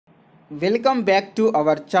Welcome back to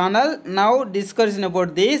our channel. Now discussion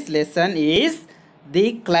about this lesson is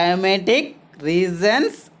the climatic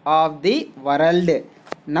reasons of the world.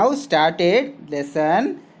 Now started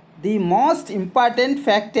lesson. The most important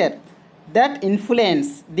factor that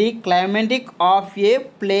influence the climatic of a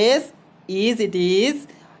place is its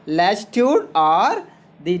latitude or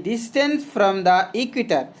the distance from the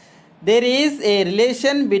equator. There is a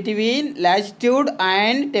relation between latitude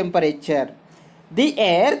and temperature. The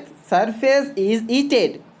Earth's surface is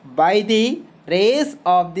heated by the rays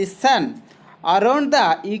of the sun. Around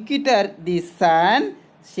the equator, the sun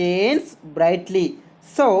shines brightly.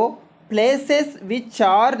 So, places which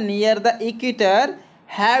are near the equator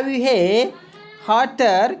have a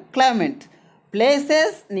hotter climate.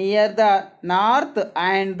 Places near the north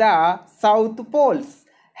and the south poles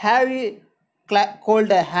have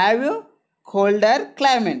colder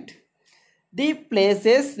climate. The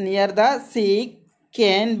places near the sea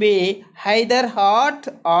can be either hot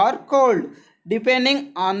or cold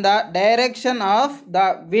depending on the direction of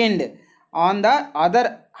the wind. On the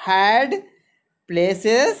other hand,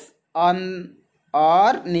 places on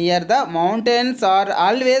or near the mountains are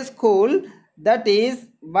always cool. That is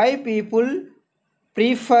why people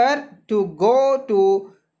prefer to go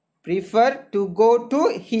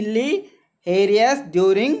to hilly areas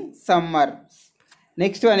during summer.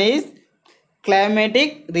 Next one is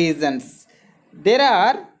climatic reasons. There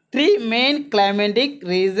are three main climatic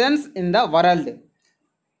reasons in the world.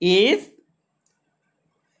 Is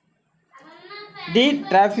the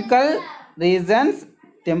tropical regions,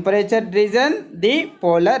 temperature region, the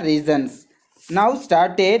polar regions. Now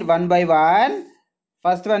started one by one.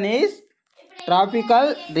 First one is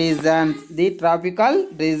tropical regions. The tropical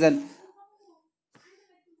region.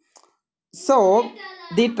 So,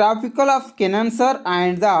 the tropical of Cancer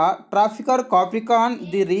and the tropical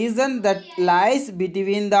Capricorn, the region that lies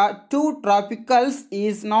between the two tropicals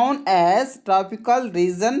is known as tropical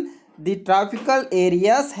region. The tropical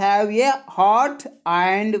areas have a hot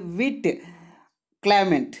and wet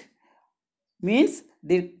climate. Means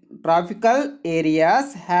the tropical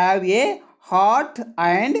areas have a hot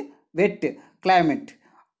and wet climate.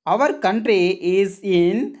 Our country is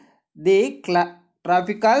in the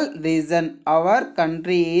tropical region. Our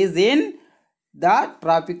country is in the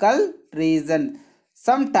tropical region.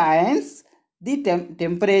 Sometimes the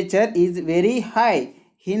temperature is very high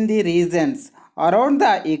in the regions around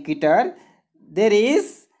the equator. There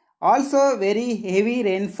is also very heavy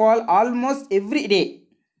rainfall almost every day.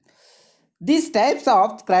 These types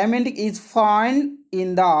of climate is found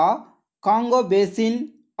in the Congo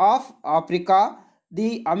basin of Africa,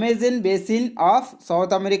 the Amazon basin of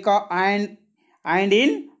South America, and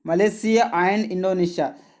in Malaysia and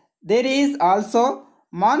Indonesia. There is also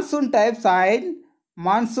monsoon type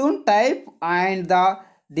and the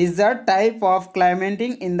desert type of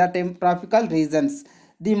climating in the tropical regions.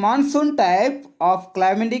 The monsoon type of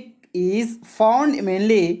climatic is found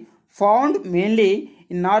mainly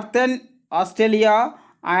in northern Australia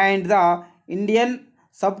and the Indian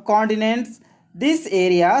subcontinents. These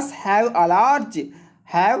areas have large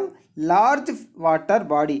water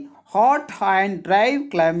body. Hot and dry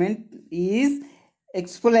climate is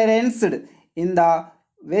experienced in the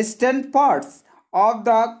western parts of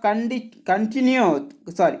the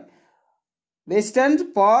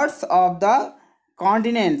western parts of the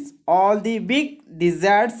continents. All the big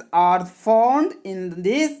deserts are found in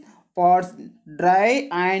these parts. Dry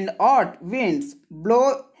and hot winds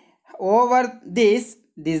blow over these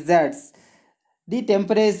deserts. The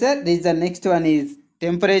temperature region. Next one is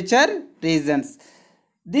temperature regions.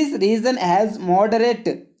 This region has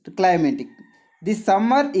moderate climate. The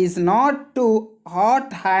summer is not too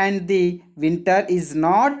hot and the winter is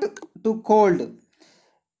not too cold.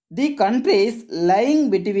 The countries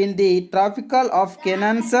lying between the tropical of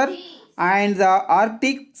Cancer and the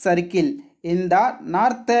Arctic Circle in the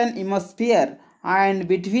northern hemisphere and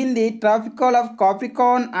between the tropical of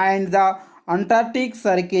Capricorn and the Antarctic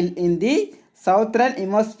Circle in the southern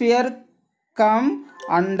hemisphere come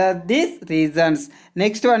under these regions.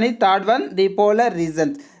 Next one is third one, the polar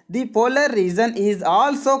regions. The polar region is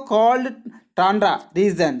also called tundra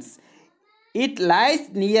regions. It lies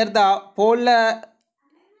near the poles.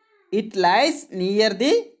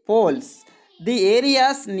 The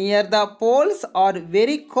areas near the poles are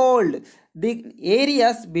very cold. The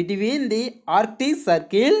areas between the Arctic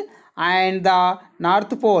Circle and the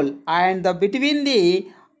North Pole and between the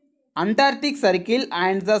Antarctic Circle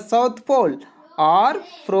and the South Pole are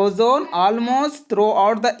frozen almost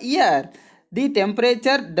throughout the year. The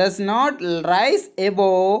temperature does not rise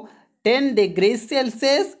above 10 degrees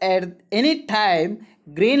Celsius at any time.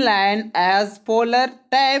 Greenland as polar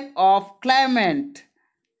type of climate.